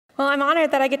Well, I'm honored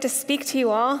that I get to speak to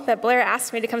you all, that Blair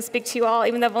asked me to come speak to you all,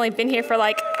 even though I've only been here for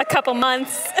like a couple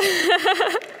months.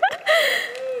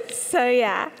 So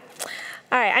yeah.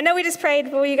 All right, I know we just prayed,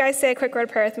 but will you guys say a quick word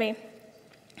of prayer with me?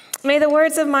 May the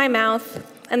words of my mouth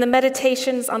and the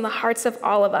meditations on the hearts of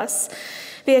all of us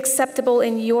be acceptable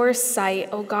in your sight,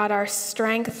 O God, our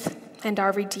strength and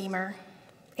our Redeemer.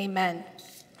 Amen.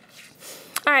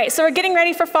 All right, so we're getting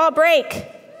ready for fall break.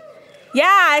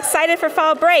 Yeah, excited for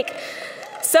fall break.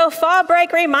 So fall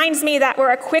break reminds me that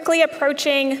we're quickly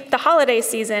approaching the holiday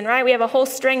season, right? We have a whole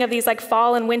string of these like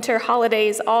fall and winter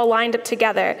holidays all lined up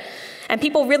together. And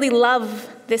people really love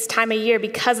this time of year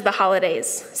because of the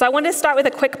holidays. So I wanted to start with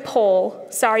a quick poll.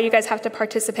 Sorry, you guys have to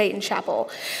participate in chapel.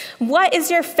 What is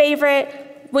your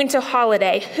favorite winter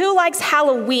holiday? Who likes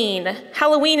Halloween?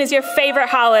 Halloween is your favorite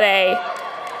holiday.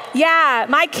 Yeah,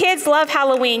 my kids love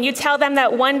Halloween. You tell them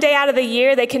that one day out of the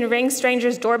year they can ring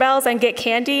strangers' doorbells and get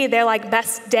candy. They're like,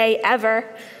 best day ever.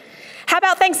 How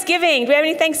about Thanksgiving? Do we have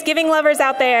any Thanksgiving lovers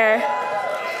out there?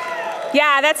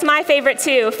 Yeah, that's my favorite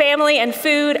too. Family and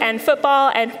food and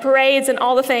football and parades and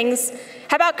all the things.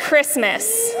 How about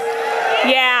Christmas?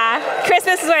 Yeah,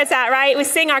 Christmas is where it's at, right? We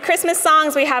sing our Christmas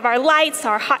songs. We have our lights,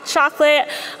 our hot chocolate,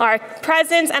 our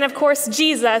presents, and of course,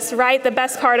 Jesus, right? The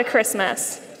best part of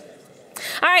Christmas.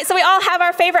 All right, so we all have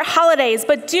our favorite holidays,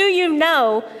 but do you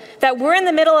know that we're in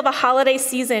the middle of a holiday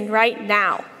season right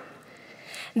now?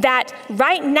 That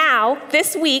right now,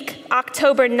 this week,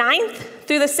 October 9th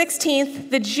through the 16th,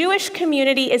 the Jewish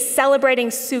community is celebrating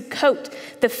Sukkot,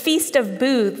 the Feast of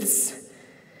Booths.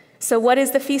 So what is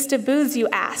the Feast of Booths, you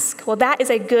ask? Well, that is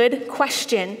a good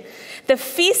question. The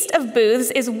Feast of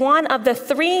Booths is one of the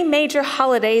three major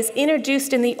holidays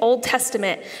introduced in the Old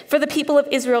Testament for the people of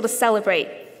Israel to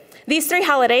celebrate. These three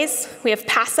holidays, we have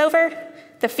Passover,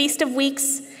 the Feast of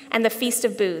Weeks, and the Feast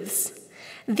of Booths.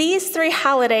 These three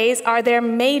holidays are their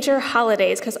major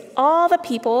holidays because all the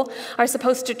people are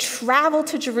supposed to travel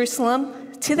to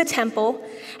Jerusalem, to the temple,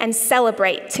 and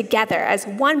celebrate together as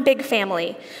one big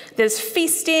family. There's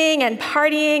feasting and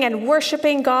partying and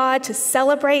worshiping God to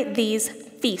celebrate these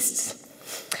feasts.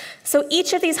 So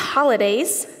each of these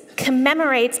holidays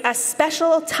commemorates a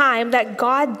special time that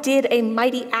God did a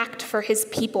mighty act for his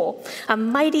people, a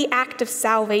mighty act of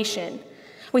salvation.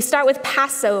 We start with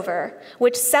Passover,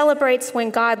 which celebrates when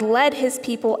God led his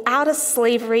people out of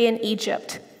slavery in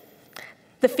Egypt.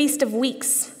 The Feast of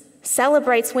Weeks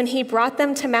celebrates when he brought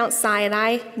them to Mount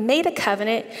Sinai, made a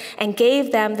covenant, and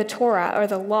gave them the Torah, or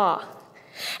the law.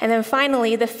 And then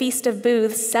finally, the Feast of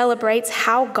Booths celebrates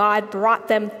how God brought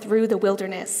them through the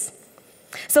wilderness.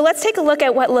 So let's take a look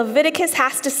at what Leviticus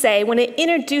has to say when it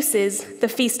introduces the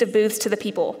Feast of Booths to the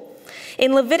people.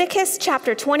 In Leviticus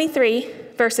chapter 23,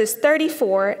 verses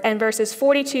 34 and verses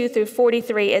 42 through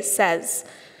 43, it says,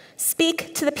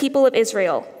 "Speak to the people of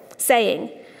Israel,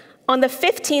 saying, on the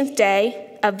 15th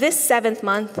day of this 7th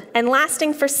month, and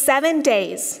lasting for 7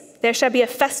 days, there shall be a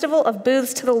festival of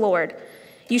booths to the Lord.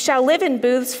 You shall live in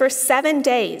booths for 7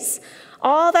 days.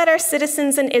 All that are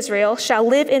citizens in Israel shall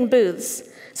live in booths,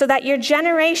 so that your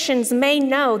generations may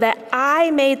know that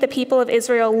I made the people of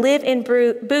Israel live in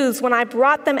booths when I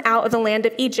brought them out of the land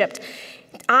of Egypt.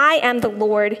 I am the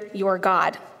Lord your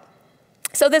God."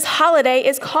 So this holiday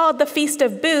is called the Feast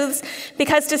of Booths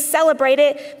because to celebrate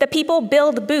it, the people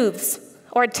build booths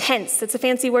or tents. It's a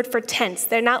fancy word for tents.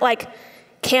 They're not like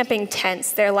camping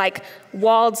tents. They're like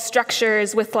walled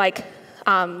structures with like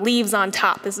leaves on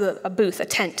top. This is a booth, a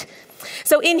tent.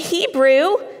 So in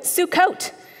Hebrew,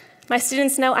 Sukkot. My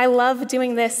students know I love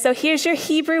doing this. So here's your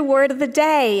Hebrew word of the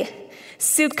day.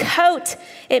 Sukkot,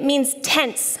 it means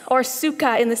tents, or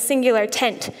sukkah in the singular,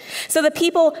 tent. So the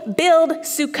people build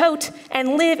Sukkot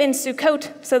and live in Sukkot,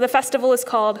 so the festival is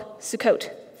called Sukkot.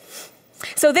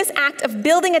 So this act of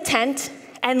building a tent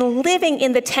and living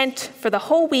in the tent for the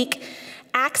whole week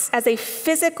acts as a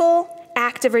physical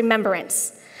act of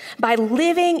remembrance. By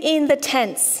living in the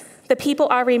tents, the people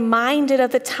are reminded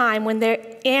of the time when their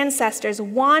ancestors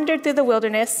wandered through the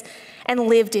wilderness and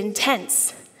lived in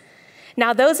tents.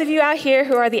 Now, those of you out here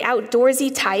who are the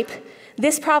outdoorsy type,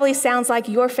 this probably sounds like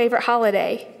your favorite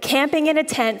holiday, camping in a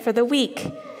tent for the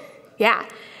week. Yeah.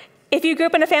 If you grew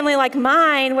up in a family like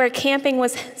mine where camping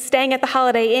was staying at the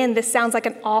Holiday Inn, this sounds like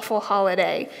an awful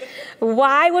holiday.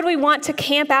 Why would we want to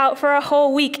camp out for a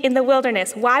whole week in the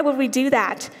wilderness? Why would we do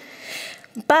that?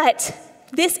 But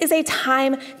this is a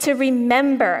time to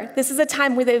remember. This is a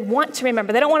time where they want to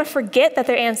remember. They don't want to forget that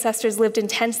their ancestors lived in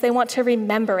tents. They want to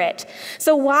remember it.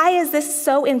 So why is this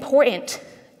so important?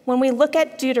 When we look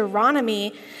at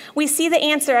Deuteronomy, we see the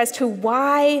answer as to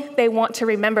why they want to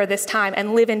remember this time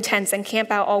and live in tents and camp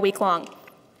out all week long.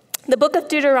 The book of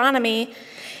Deuteronomy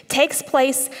takes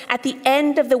place at the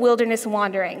end of the wilderness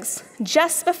wanderings,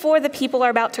 just before the people are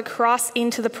about to cross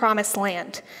into the promised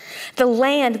land, the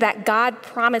land that God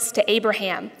promised to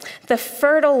Abraham, the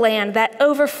fertile land that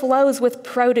overflows with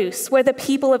produce, where the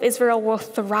people of Israel will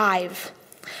thrive.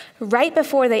 Right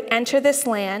before they enter this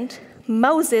land,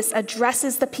 Moses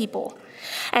addresses the people,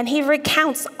 and he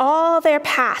recounts all their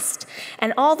past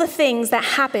and all the things that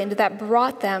happened that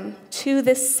brought them to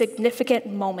this significant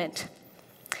moment.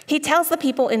 He tells the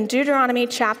people in Deuteronomy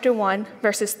chapter 1,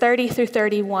 verses 30 through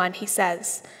 31, he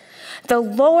says, "The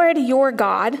Lord your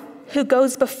God, who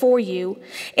goes before you,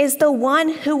 is the one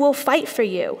who will fight for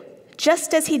you,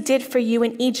 just as he did for you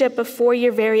in Egypt before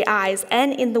your very eyes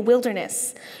and in the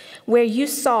wilderness, where you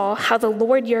saw how the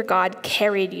Lord your God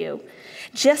carried you,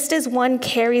 just as one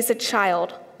carries a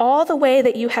child all the way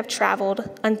that you have traveled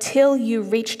until you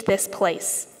reached this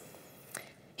place."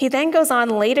 He then goes on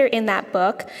later in that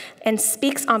book and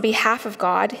speaks on behalf of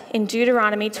God. In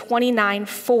Deuteronomy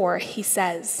 29:4, he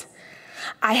says,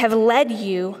 "I have led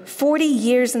you 40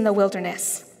 years in the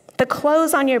wilderness. The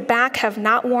clothes on your back have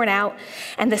not worn out,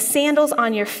 and the sandals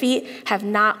on your feet have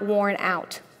not worn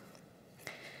out."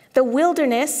 The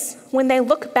wilderness, when they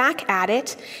look back at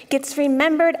it, gets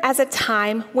remembered as a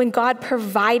time when God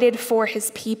provided for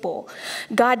his people.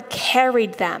 God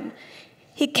carried them.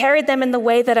 He carried them in the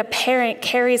way that a parent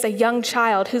carries a young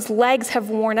child whose legs have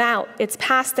worn out. It's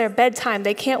past their bedtime.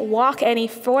 They can't walk any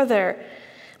further.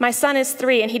 My son is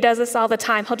 3, and he does this all the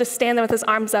time. He'll just stand there with his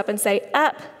arms up and say,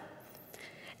 "Up."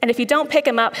 And if you don't pick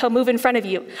him up, he'll move in front of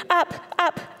you. "Up,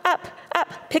 up, up, up,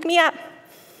 pick me up."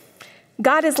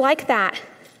 God is like that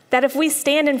if we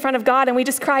stand in front of God and we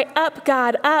just cry, "Up,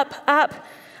 God, up, up.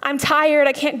 I'm tired,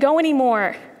 I can't go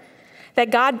anymore," that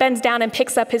God bends down and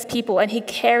picks up his people, and he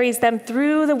carries them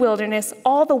through the wilderness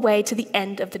all the way to the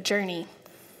end of the journey.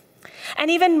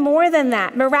 And even more than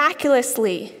that,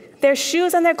 miraculously, their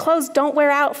shoes and their clothes don't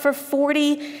wear out for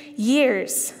 40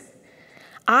 years.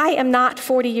 I am not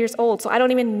 40 years old, so I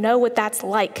don't even know what that's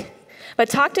like. But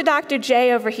talk to Dr.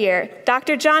 J over here.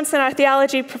 Dr. Johnson, our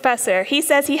theology professor, he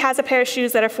says he has a pair of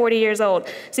shoes that are 40 years old,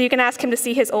 so you can ask him to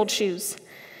see his old shoes.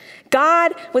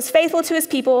 God was faithful to his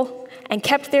people and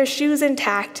kept their shoes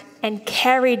intact and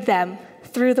carried them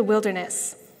through the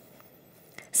wilderness.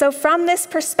 So from this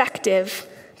perspective,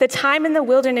 the time in the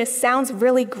wilderness sounds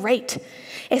really great.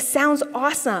 It sounds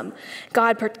awesome.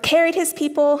 God carried his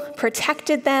people,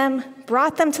 protected them,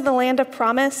 brought them to the land of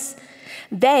promise.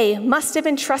 They must have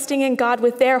been trusting in God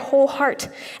with their whole heart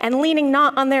and leaning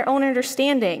not on their own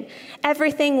understanding.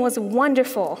 Everything was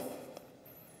wonderful.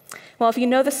 Well, if you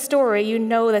know the story, you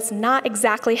know that's not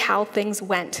exactly how things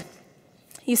went.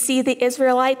 You see, the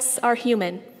Israelites are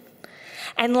human.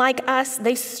 And like us,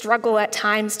 they struggle at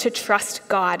times to trust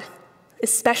God,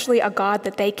 especially a God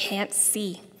that they can't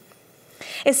see.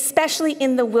 Especially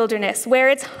in the wilderness, where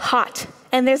it's hot,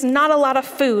 and there's not a lot of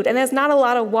food, and there's not a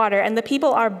lot of water, and the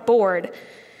people are bored.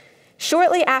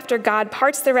 Shortly after God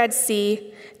parts the Red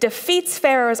Sea, defeats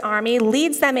Pharaoh's army,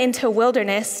 leads them into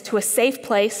wilderness to a safe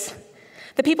place,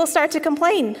 the people start to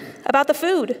complain about the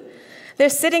food. They're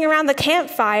sitting around the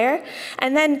campfire,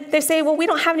 and then they say, "Well, we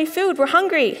don't have any food, we're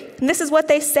hungry." And this is what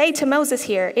they say to Moses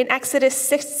here in Exodus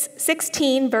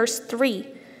 16, verse 3.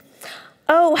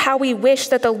 "Oh, how we wish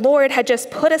that the Lord had just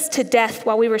put us to death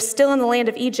while we were still in the land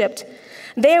of Egypt.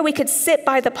 There we could sit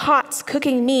by the pots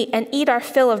cooking meat and eat our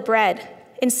fill of bread.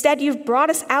 Instead, you've brought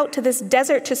us out to this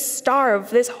desert to starve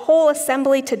this whole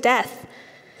assembly to death."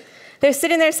 They're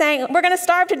sitting there saying, "We're going to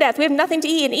starve to death. We have nothing to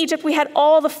eat. In Egypt, we had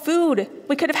all the food.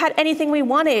 We could have had anything we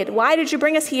wanted. Why did you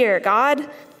bring us here, God?"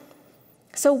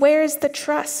 So where is the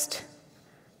trust?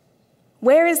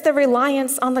 Where is the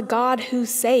reliance on the God who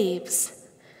saves?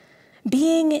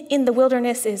 Being in the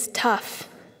wilderness is tough.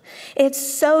 It's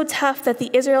so tough that the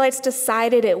Israelites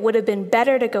decided it would have been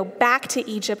better to go back to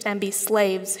Egypt and be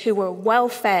slaves who were well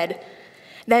fed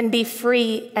than be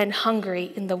free and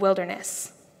hungry in the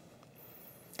wilderness.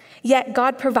 Yet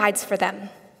God provides for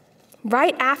them.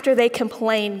 Right after they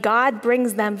complain, God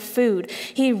brings them food.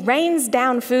 He rains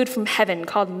down food from heaven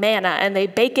called manna, and they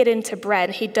bake it into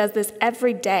bread. He does this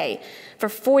every day for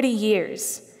 40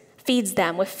 years, feeds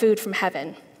them with food from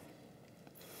heaven.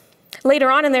 Later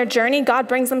on in their journey, God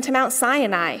brings them to Mount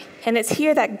Sinai, and it's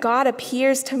here that God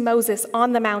appears to Moses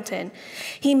on the mountain.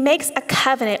 He makes a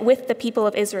covenant with the people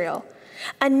of Israel,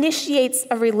 initiates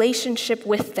a relationship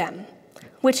with them,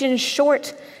 which in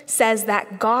short says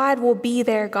that God will be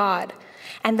their God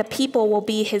and the people will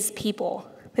be his people.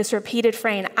 This repeated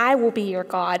phrase, "I will be your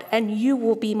God and you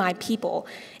will be my people,"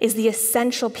 is the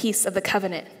essential piece of the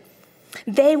covenant.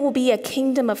 They will be a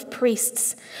kingdom of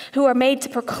priests who are made to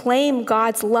proclaim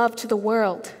God's love to the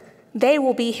world. They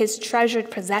will be his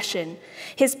treasured possession,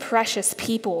 his precious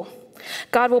people.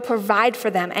 God will provide for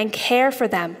them and care for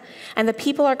them, and the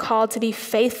people are called to be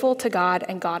faithful to God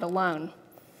and God alone.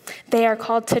 They are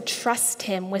called to trust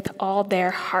him with all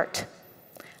their heart.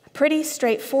 Pretty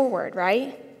straightforward,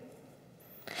 right?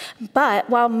 But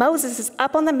while Moses is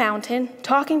up on the mountain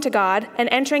talking to God and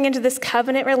entering into this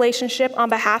covenant relationship on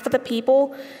behalf of the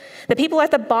people are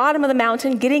at the bottom of the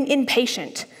mountain getting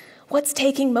impatient. What's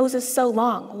taking Moses so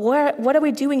long? What are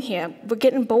we doing here? We're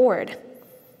getting bored.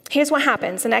 Here's what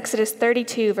happens in Exodus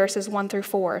 32, verses 1 through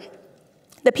 4.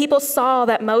 The people saw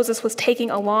that Moses was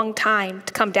taking a long time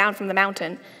to come down from the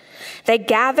mountain. They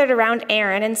gathered around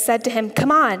Aaron and said to him,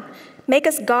 "Come on, make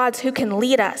us gods who can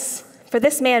lead us. For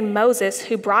this man Moses,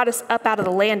 who brought us up out of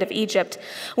the land of Egypt,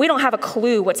 we don't have a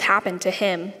clue what's happened to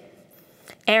him."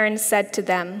 Aaron said to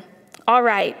them, "All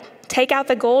right, take out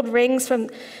the gold rings from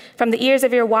the ears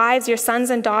of your wives, your sons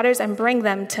and daughters, and bring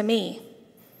them to me."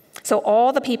 So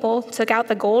all the people took out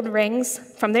the gold rings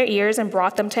from their ears and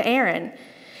brought them to Aaron.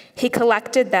 He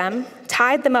collected them,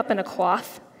 tied them up in a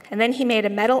cloth, and then he made a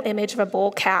metal image of a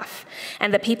bull calf.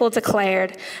 And the people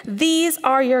declared, "These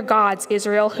are your gods,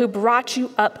 Israel, who brought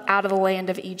you up out of the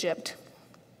land of Egypt."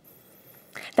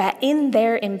 That in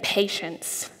their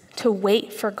impatience to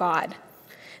wait for God,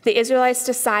 the Israelites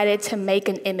decided to make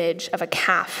an image of a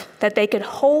calf that they could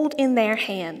hold in their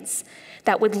hands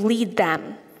that would lead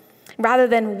them, rather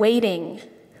than waiting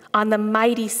on the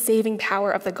mighty saving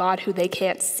power of the God who they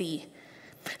can't see,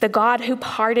 the God who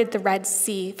parted the Red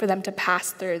Sea for them to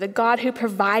pass through, the God who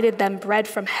provided them bread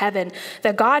from heaven,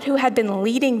 the God who had been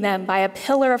leading them by a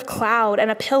pillar of cloud and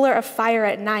a pillar of fire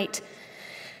at night,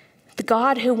 the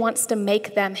God who wants to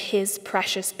make them his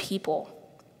precious people.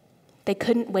 They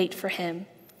couldn't wait for him.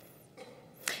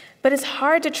 But it's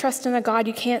hard to trust in a God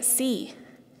you can't see,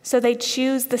 so they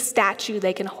choose the statue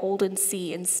they can hold and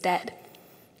see instead.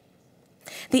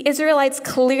 The Israelites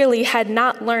clearly had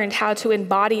not learned how to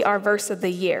embody our verse of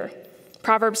the year,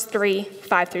 Proverbs 3,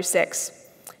 5 through 6.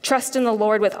 Trust in the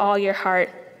Lord with all your heart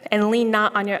and lean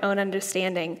not on your own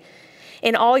understanding.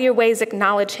 In all your ways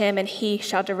acknowledge him, and he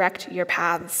shall direct your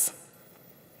paths.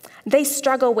 They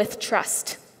struggle with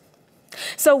trust.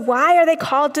 So why are they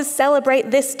called to celebrate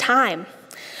this time?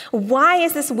 Why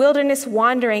is this wilderness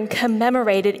wandering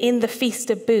commemorated in the Feast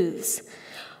of Booths?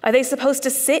 Are they supposed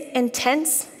to sit in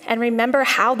tents and remember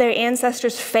how their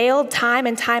ancestors failed time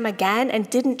and time again and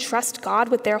didn't trust God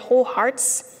with their whole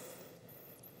hearts?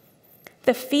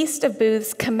 The Feast of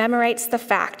Booths commemorates the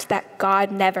fact that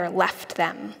God never left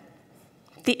them.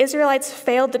 The Israelites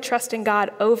failed to trust in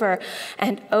God over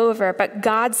and over, but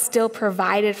God still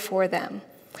provided for them.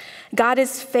 God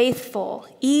is faithful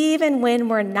even when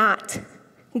we're not.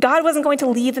 God wasn't going to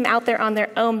leave them out there on their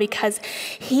own because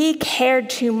he cared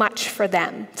too much for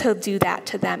them to do that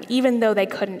to them, even though they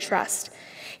couldn't trust.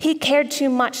 He cared too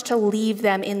much to leave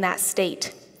them in that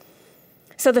state.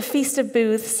 So the Feast of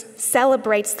Booths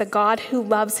celebrates the God who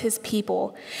loves his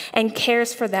people and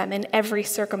cares for them in every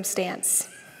circumstance.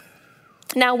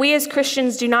 Now, we as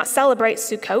Christians do not celebrate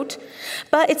Sukkot,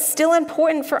 but it's still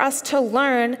important for us to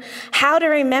learn how to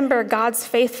remember God's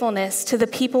faithfulness to the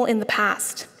people in the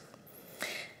past.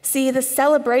 See, the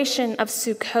celebration of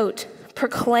Sukkot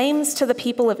proclaims to the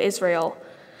people of Israel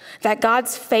that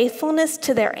God's faithfulness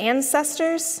to their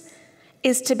ancestors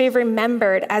is to be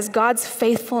remembered as God's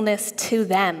faithfulness to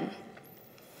them.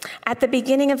 At the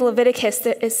beginning of Leviticus,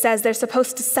 it says they're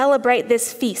supposed to celebrate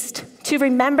this feast to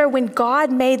remember when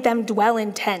God made them dwell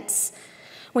in tents.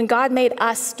 When God made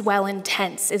us dwell in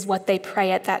tents is what they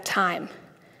pray at that time.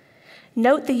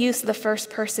 Note the use of the first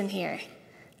person here,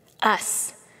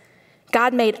 us.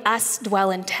 God made us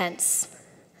dwell in tents.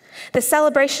 The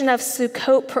celebration of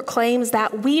Sukkot proclaims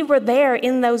that we were there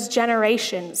in those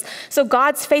generations. So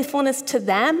God's faithfulness to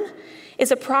them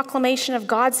is a proclamation of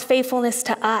God's faithfulness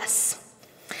to us.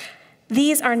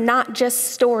 These are not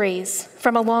just stories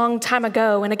from a long time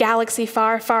ago in a galaxy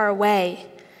far, far away.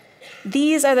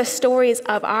 These are the stories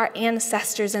of our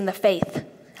ancestors in the faith,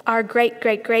 our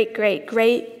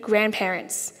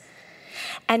great-great-great-great-great-grandparents.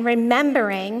 And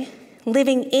remembering,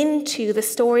 living into the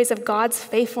stories of God's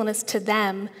faithfulness to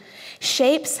them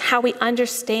shapes how we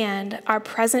understand our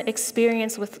present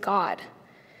experience with God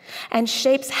and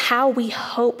shapes how we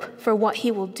hope for what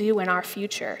he will do in our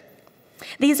future.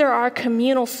 These are our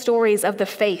communal stories of the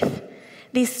faith.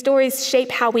 These stories shape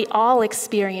how we all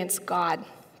experience God.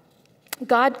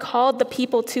 God called the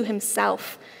people to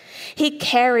himself. He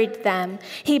carried them.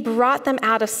 He brought them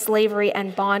out of slavery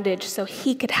and bondage so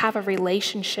he could have a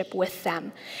relationship with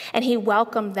them. And he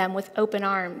welcomed them with open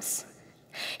arms.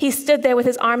 He stood there with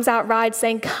his arms out wide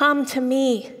saying, "Come to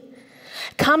me.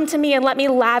 Come to me and let me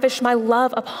lavish my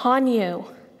love upon you.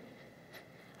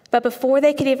 But before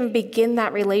they could even begin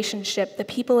that relationship, the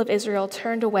people of Israel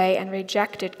turned away and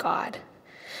rejected God.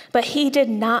 But he did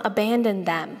not abandon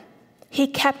them. He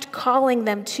kept calling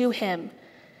them to him.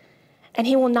 And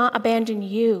he will not abandon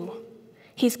you.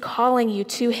 He's calling you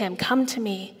to him. Come to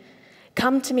me.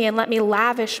 Come to me and let me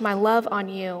lavish my love on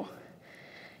you.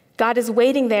 God is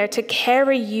waiting there to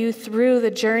carry you through the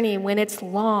journey when it's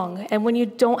long and when you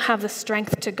don't have the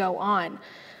strength to go on.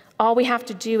 All we have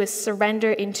to do is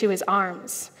surrender into his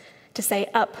arms to say,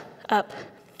 up, up.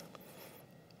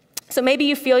 So maybe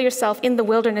you feel yourself in the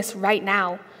wilderness right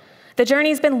now. The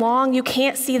journey's been long. You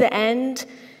can't see the end.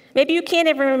 Maybe you can't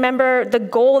even remember the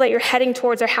goal that you're heading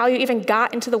towards or how you even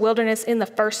got into the wilderness in the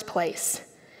first place.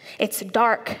 It's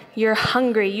dark. You're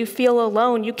hungry. You feel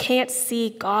alone. You can't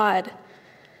see God.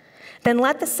 Then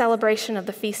let the celebration of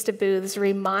the Feast of Booths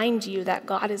remind you that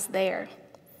God is there.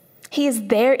 He is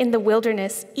there in the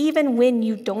wilderness, even when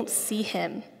you don't see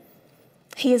him.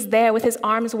 He is there with his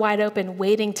arms wide open,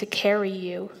 waiting to carry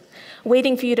you,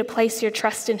 waiting for you to place your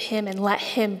trust in him and let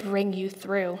him bring you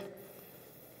through.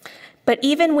 But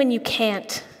even when you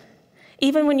can't,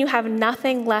 even when you have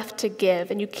nothing left to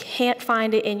give and you can't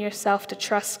find it in yourself to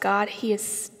trust God, he is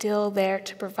still there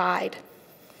to provide.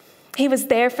 He was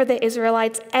there for the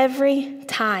Israelites every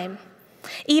time,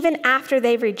 even after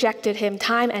they rejected him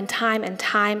time and time and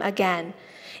time again.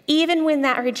 Even when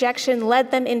that rejection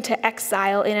led them into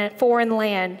exile in a foreign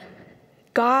land,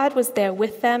 God was there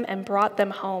with them and brought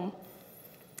them home.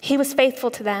 He was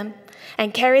faithful to them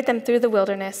and carried them through the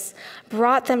wilderness,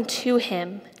 brought them to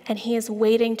him, and he is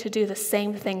waiting to do the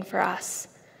same thing for us,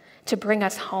 to bring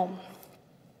us home.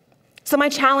 So my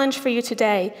challenge for you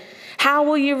today, how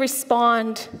will you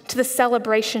respond to the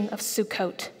celebration of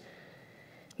Sukkot?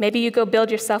 Maybe you go build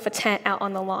yourself a tent out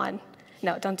on the lawn.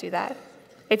 No, don't do that.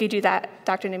 If you do that,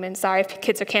 Dr. Newman, sorry if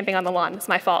kids are camping on the lawn. It's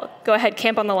my fault. Go ahead,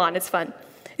 camp on the lawn. It's fun.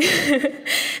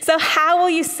 So how will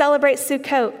you celebrate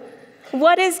Sukkot?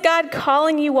 What is God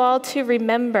calling you all to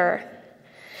remember?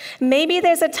 Maybe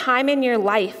there's a time in your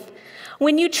life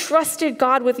when you trusted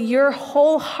God with your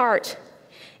whole heart,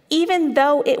 even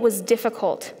though it was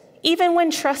difficult, even when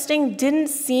trusting didn't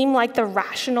seem like the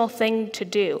rational thing to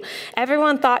do.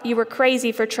 Everyone thought you were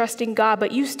crazy for trusting God,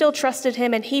 but you still trusted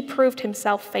him and he proved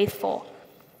himself faithful.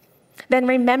 Then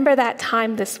remember that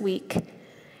time this week.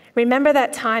 Remember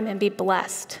that time and be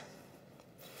blessed.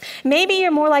 Maybe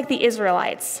you're more like the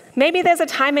Israelites. Maybe there's a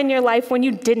time in your life when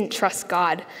you didn't trust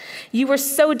God. You were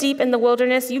so deep in the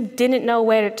wilderness, you didn't know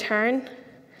where to turn.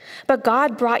 But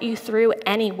God brought you through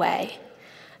anyway.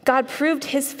 God proved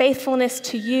his faithfulness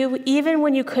to you even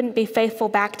when you couldn't be faithful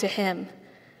back to him.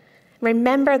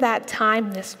 Remember that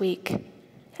time this week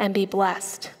and be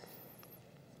blessed.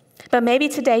 But maybe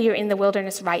today you're in the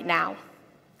wilderness right now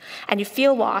and you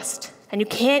feel lost and you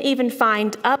can't even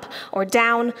find up or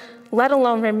down, let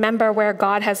alone remember where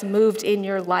God has moved in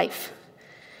your life.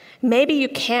 Maybe you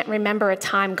can't remember a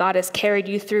time God has carried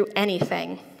you through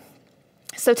anything.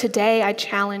 So today I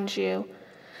challenge you,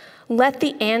 let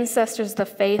the ancestors of the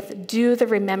faith do the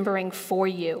remembering for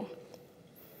you.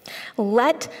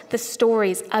 Let the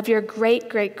stories of your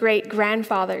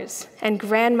great-great-great-grandfathers and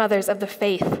grandmothers of the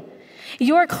faith,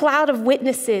 your cloud of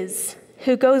witnesses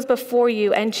who goes before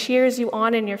you and cheers you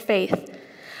on in your faith,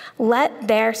 let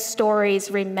their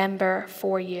stories remember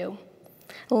for you.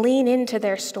 Lean into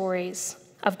their stories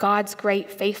of God's great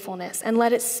faithfulness and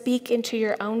let it speak into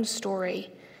your own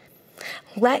story.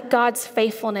 Let God's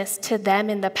faithfulness to them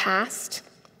in the past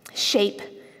shape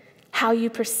how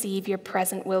you perceive your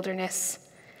present wilderness,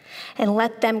 and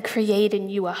let them create in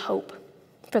you a hope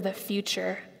for the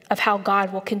future of how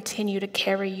God will continue to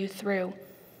carry you through.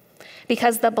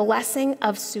 Because the blessing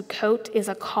of Sukkot is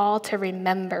a call to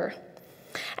remember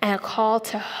and a call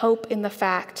to hope in the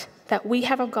fact that we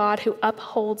have a God who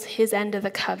upholds his end of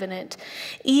the covenant,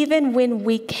 even when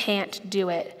we can't do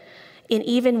it, and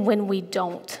even when we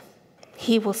don't,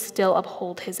 he will still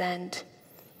uphold his end.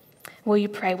 Will you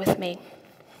pray with me?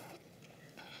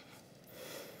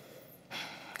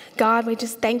 God, we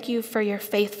just thank you for your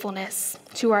faithfulness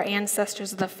to our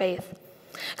ancestors of the faith.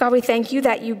 God, we thank you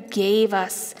that you gave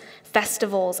us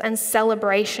festivals and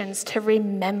celebrations to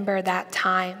remember that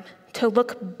time, to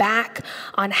look back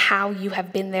on how you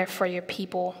have been there for your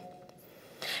people.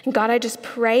 And God, I just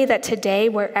pray that today,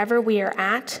 wherever we are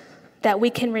at, that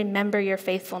we can remember your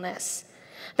faithfulness,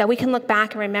 that we can look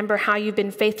back and remember how you've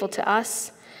been faithful to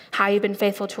us, how you've been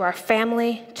faithful to our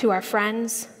family, to our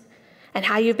friends, and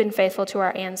how you've been faithful to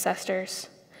our ancestors,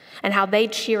 and how they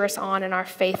cheer us on in our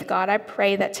faith. God, I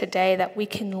pray that today that we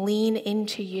can lean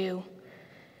into you,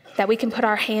 that we can put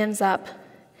our hands up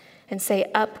and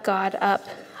say, up, God, up.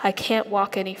 I can't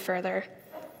walk any further.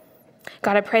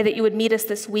 God, I pray that you would meet us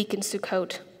this week in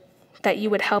Sukkot, that you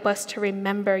would help us to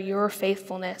remember your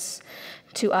faithfulness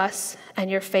to us and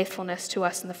your faithfulness to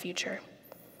us in the future.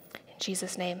 In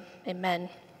Jesus' name, amen.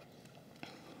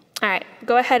 All right,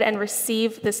 go ahead and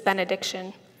receive this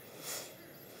benediction.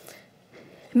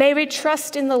 May we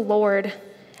trust in the Lord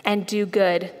and do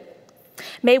good.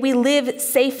 May we live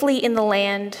safely in the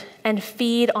land and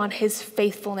feed on his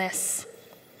faithfulness.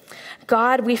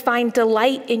 God, we find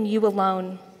delight in you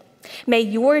alone. May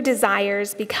your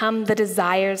desires become the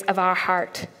desires of our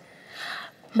heart.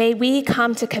 May we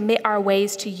come to commit our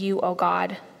ways to you, O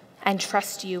God, and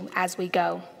trust you as we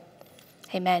go.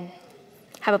 Amen.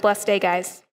 Have a blessed day,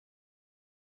 guys.